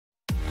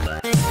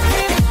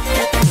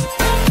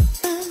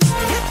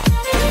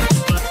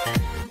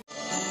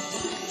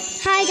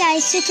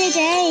guys, so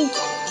today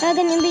we're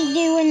going to be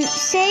doing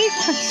Save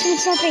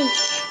Christmas Obby.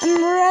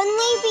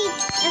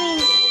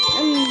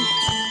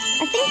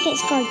 I think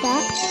it's called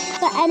that.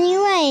 But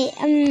anyway,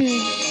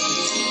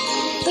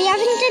 we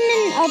haven't done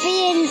an obby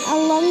in a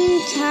long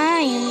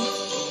time.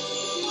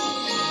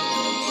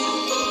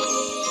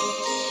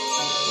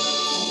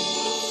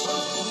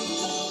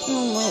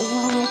 Oh my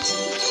god.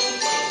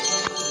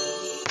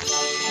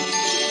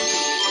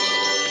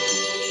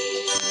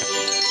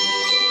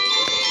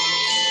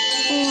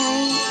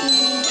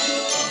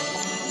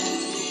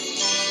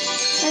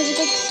 There's a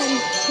big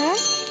centre.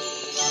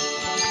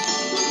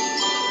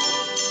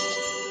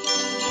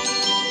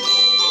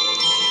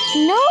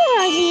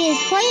 Nobody is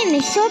playing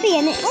this obby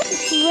and it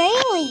looks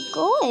really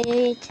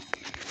good.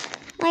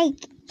 Like,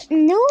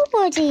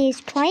 nobody is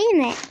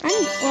playing it.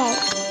 And, well,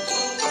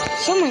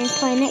 someone's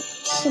playing it.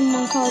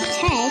 Someone called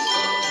Ted.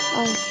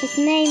 Oh, his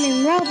name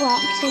in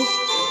Roblox is...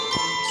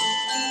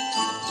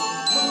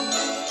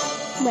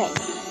 Wait.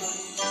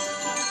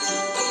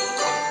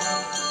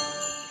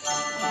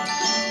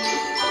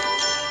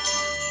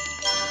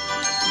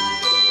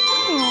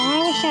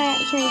 I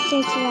actually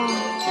did that.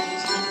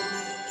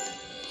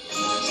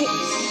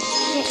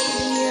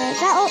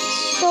 That looks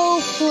so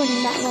fun,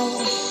 that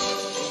level.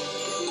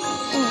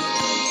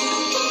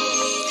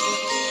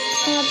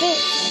 And a bit...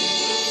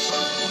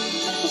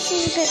 This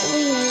is a bit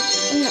weird.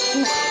 No.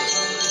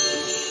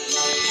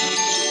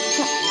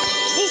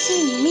 This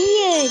is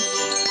weird.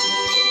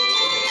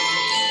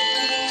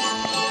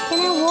 Can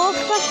I walk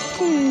back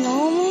to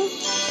normal?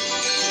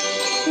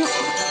 No.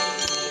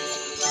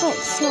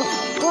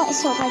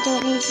 Let's hope I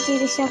don't need to do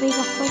this obby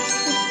backwards.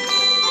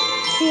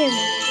 Phew.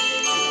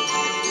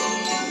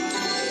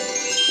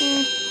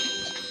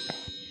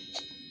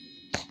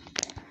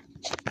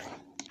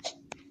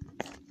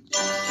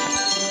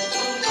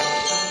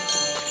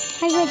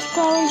 Hi, good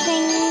glowing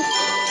things.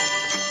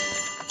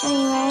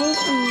 Anyway,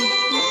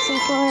 let's see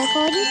if we're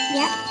recording.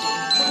 Yeah.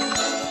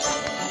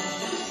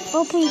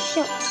 Open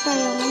shut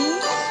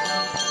silence.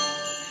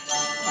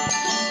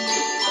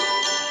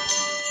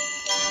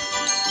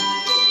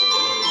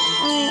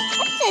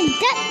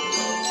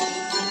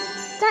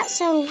 That's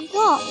a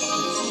lot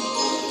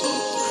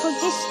for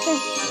just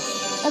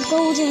a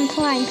golden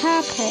flying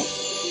carpet.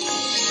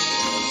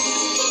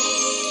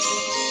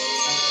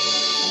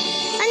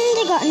 And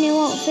I got a new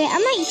outfit. I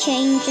might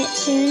change it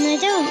soon. I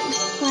don't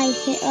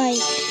like it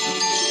like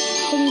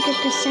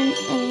 100%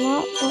 a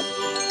lot, but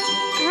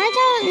I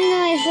don't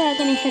know if we're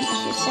going to finish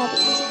this obby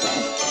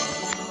today.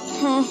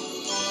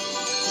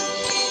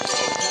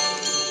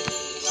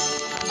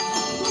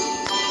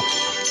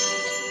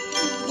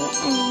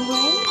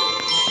 Anyway,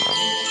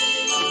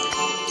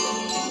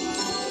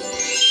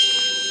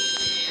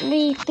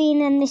 we've been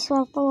in this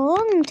level for a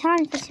long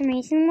time for some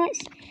reason.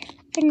 Let's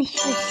finish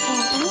this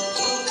level.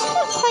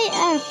 Got quite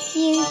a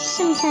few,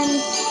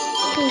 sometimes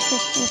few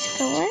Christmas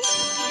colours.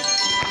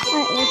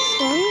 Like this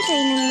one,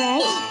 green and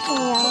red,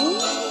 yellow,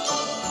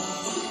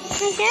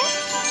 I guess.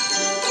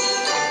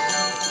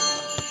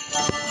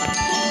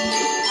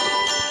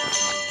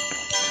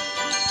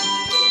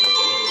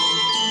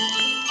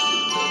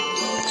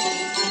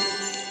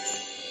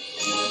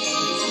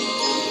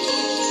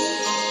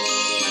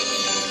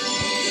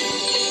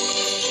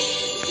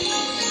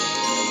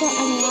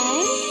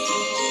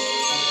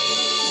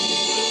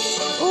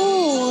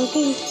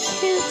 These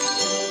two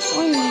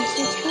ones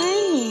are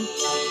tiny.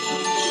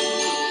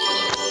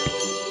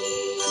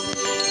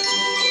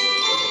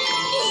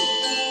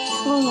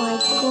 Oh my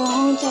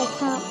god, I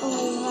can't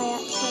believe I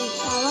actually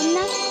fell on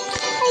that.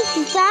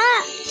 Like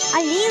that! I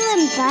feel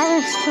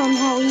embarrassed from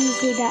how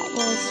easy that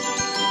was.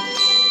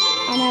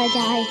 And I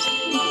died.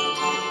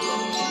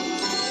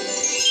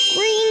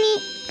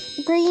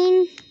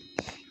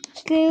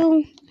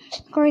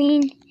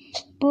 Green,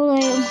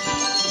 blue,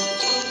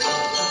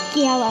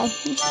 yellow.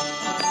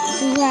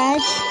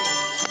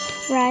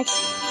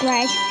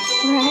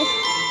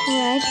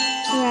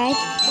 Red,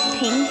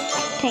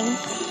 pink,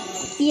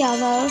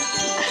 yellow,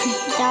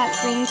 dark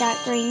green,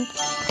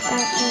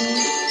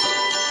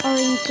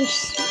 orange,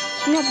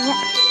 not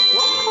black.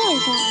 What colour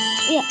is that?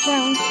 Yeah,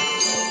 brown.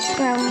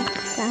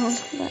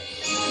 But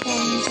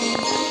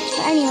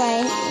anyway,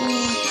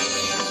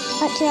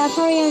 actually I'll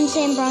probably only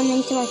say brown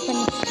until I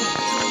finish it.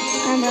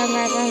 Brown,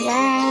 dark green,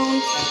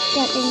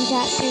 dark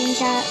green,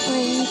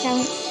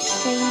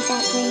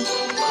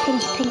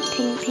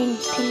 pink.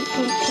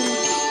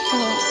 Oh,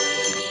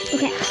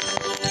 okay.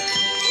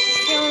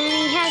 So we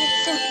have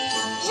some.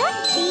 Is that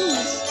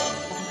cheese?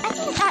 I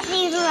think that's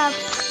either a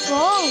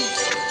ball. Is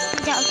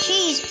that a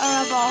cheese or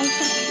a ball?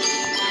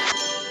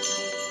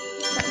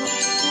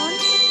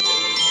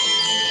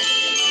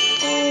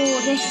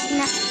 Oh, this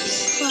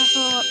next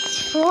level looks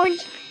fun,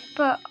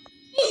 but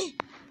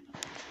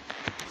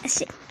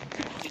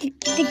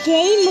the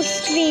game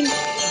must have been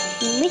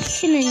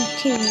listening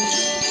to me.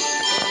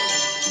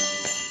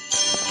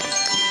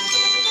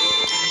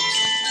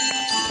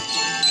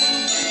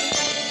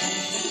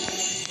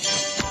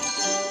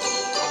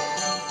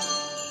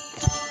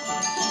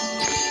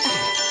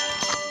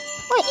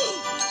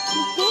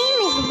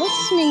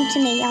 listening to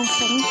me, I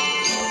think.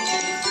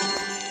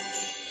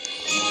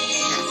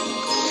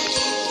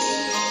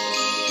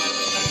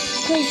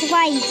 Because,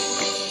 like,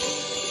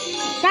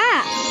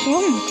 that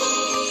jump.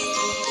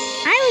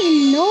 I don't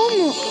even know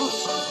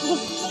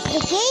the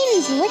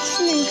game's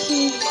listening to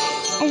me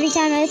every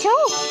time I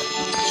talk,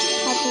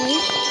 I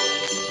believe.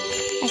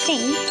 I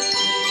think.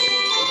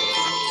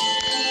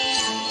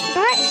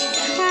 Let's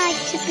try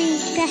to be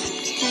better.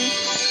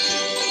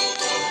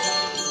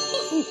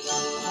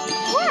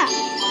 What?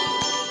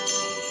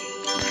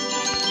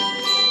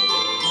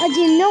 I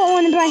do not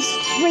want to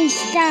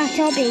restart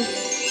Obby.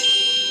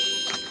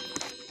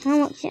 How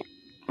much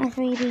have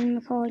we been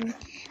recording?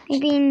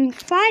 We've been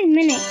 5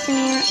 minutes and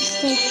we're at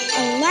stage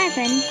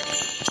 11.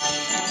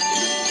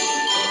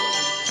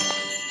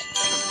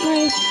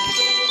 Like,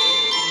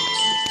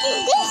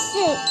 this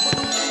is...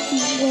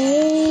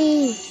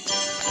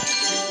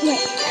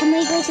 Wait, can we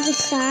go to the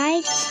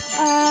sides?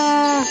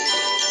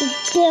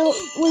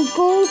 We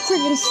go to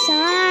the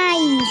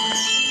sides.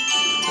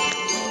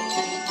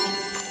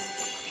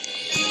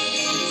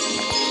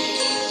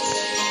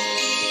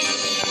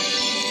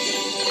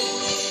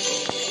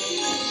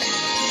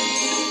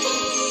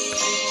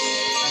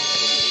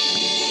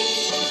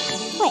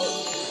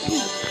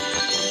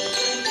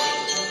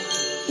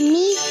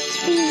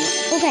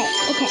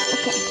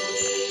 Okay.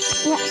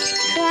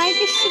 Let's try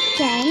this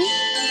again.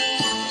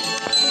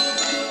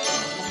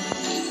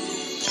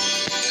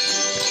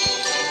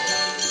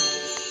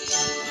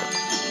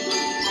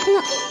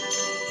 No,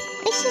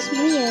 this is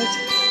weird.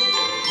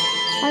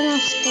 I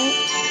lost it.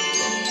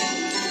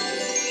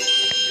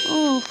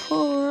 Oh,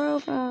 4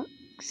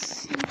 Robux.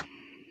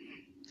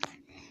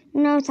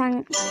 No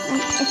thanks.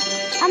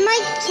 I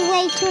might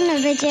wait on a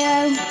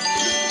video.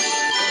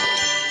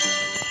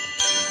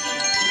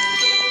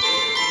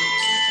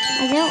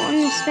 I don't want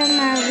to spend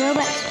my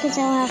Robux because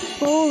I'll have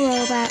 4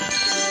 Robux.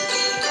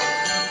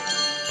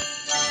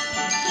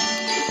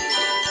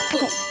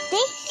 Okay,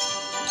 this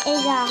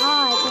is a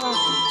hard one.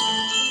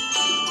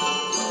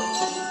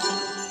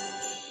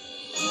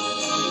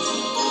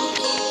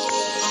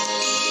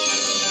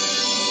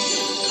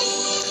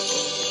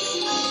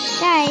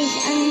 Guys,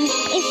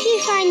 if you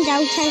find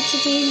out how to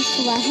do this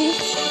level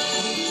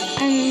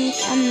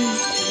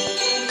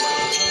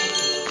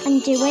and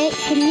do it,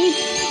 can you,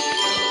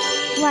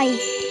 like,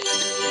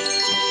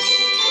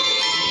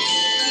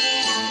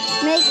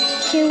 make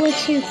sure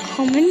to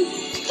comment.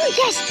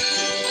 Yes!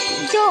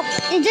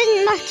 It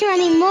doesn't matter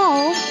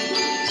anymore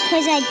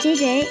because I did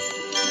it.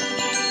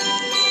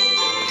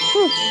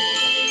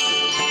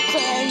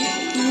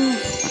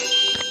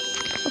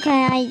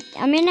 Okay,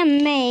 I'm in a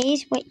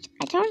maze, which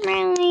I don't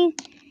really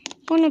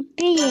want to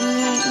be in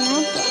right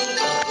now,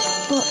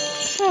 but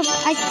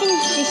I think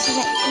this is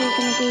actually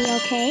going to be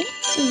okay.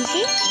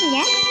 Easy,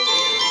 yeah.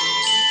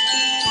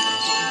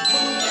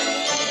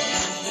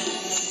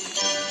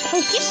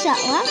 Oh, just that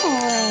level,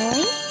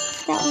 really,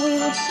 that we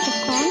were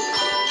stuck on.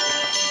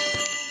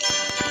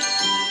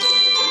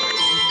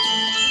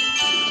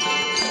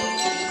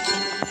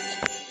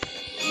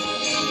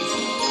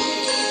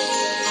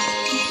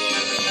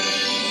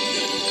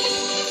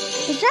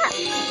 Is that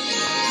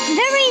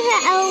very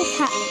rare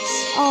Alpax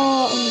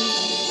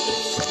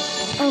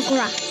or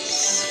grass?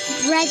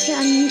 Red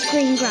and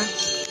green grass.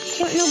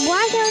 Don't know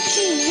why there'll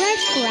be red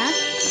grass,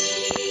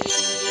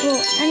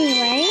 but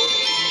anyway.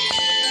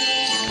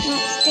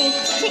 That's day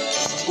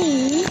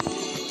 16,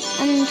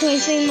 and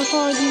we've been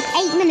recording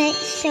 8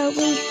 minutes, so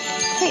we've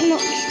pretty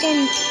much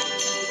done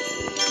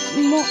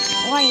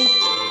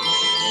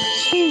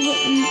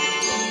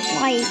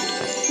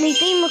we've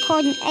been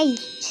recording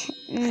 8,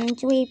 and I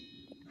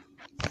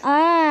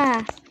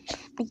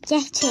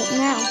get it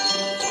now.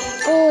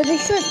 Oh,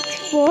 this looks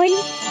fun.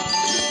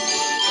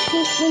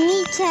 We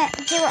need to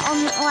do it on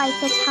like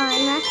a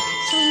timer,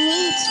 so we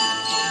need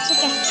to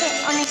get it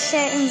on a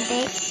certain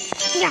bit.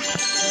 Yeah.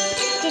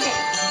 Did it.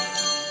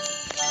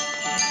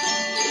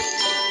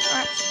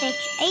 That's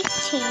stage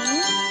 18,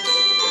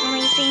 and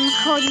we've been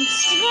recording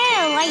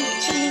still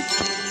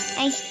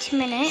 8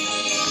 minutes.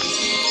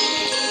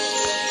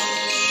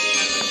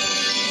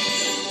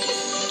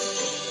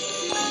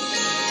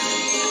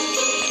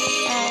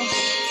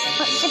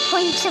 What's the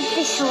point of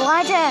this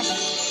ladder?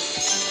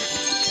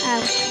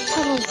 Oh,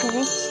 probably for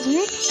this, isn't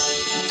it?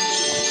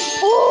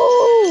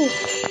 Oh!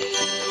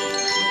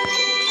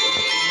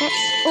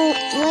 Oh,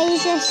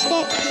 laser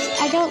sticks.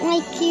 I don't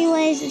like you,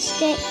 laser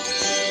sticks.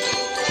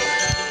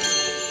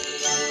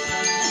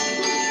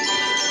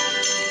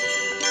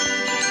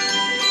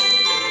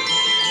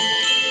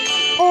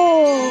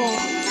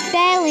 Oh,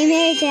 barely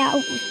made it out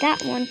with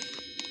that one.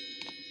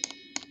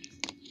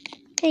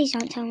 Please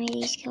don't tell me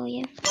these kill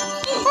you.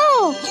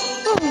 Oh,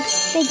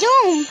 they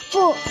don't,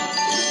 but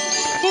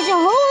there's a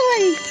hole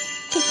in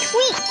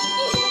between.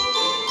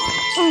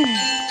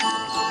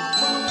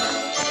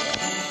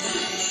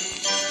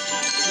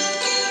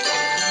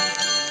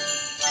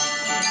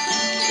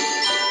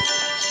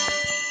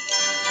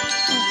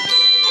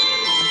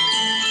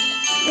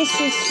 This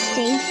is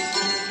Steve.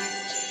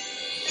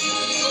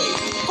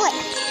 Wait,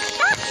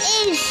 that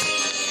is...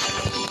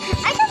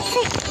 I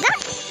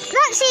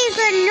That's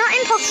either not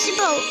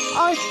impossible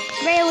or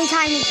really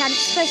tiny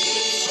chance, because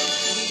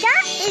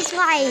that is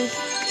like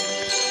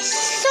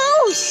so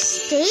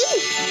steep.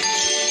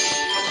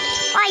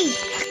 Like,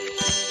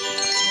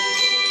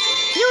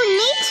 you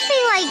need to be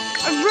like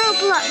a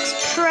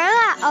Roblox pro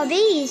at all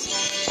these,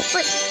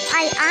 but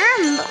I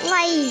am. But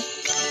like,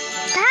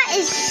 that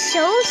is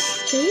so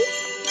steep.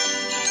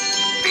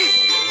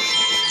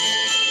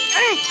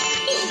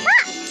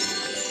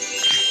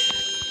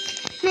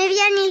 Maybe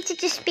I need to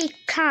just be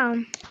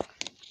calm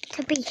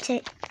to beat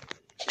it.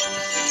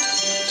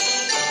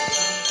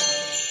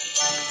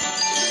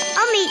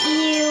 I'll meet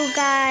you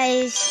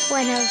guys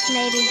when I've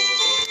maybe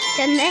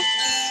done this.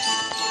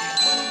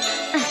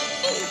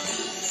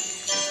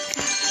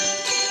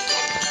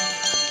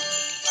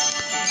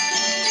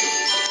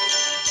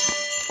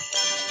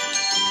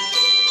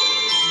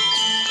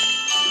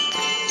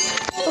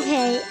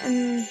 Okay,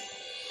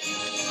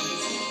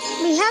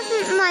 we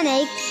haven't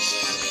managed,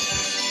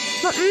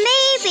 but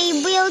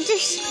maybe we'll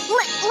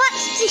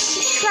let's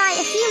just try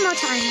a few more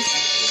times.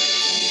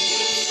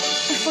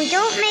 If we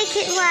don't make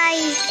it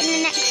like in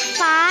the next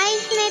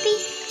 5, maybe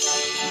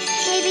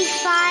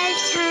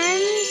 5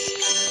 times.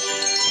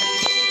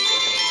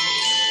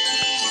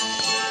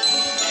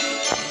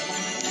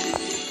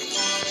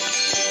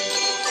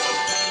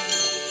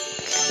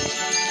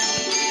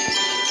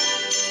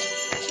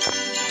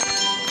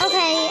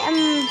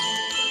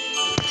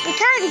 We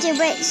can't do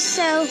it,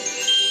 so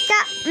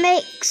that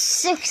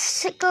makes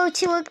us go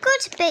to a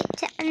good bit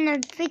to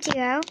end the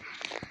video.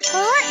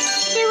 Well,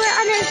 let's do it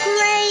on a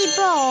grey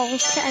ball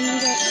to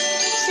end it.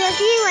 So if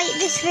you like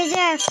this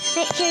video,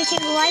 make sure to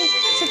like,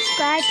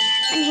 subscribe,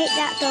 and hit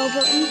that bell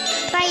button.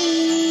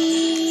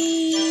 Bye!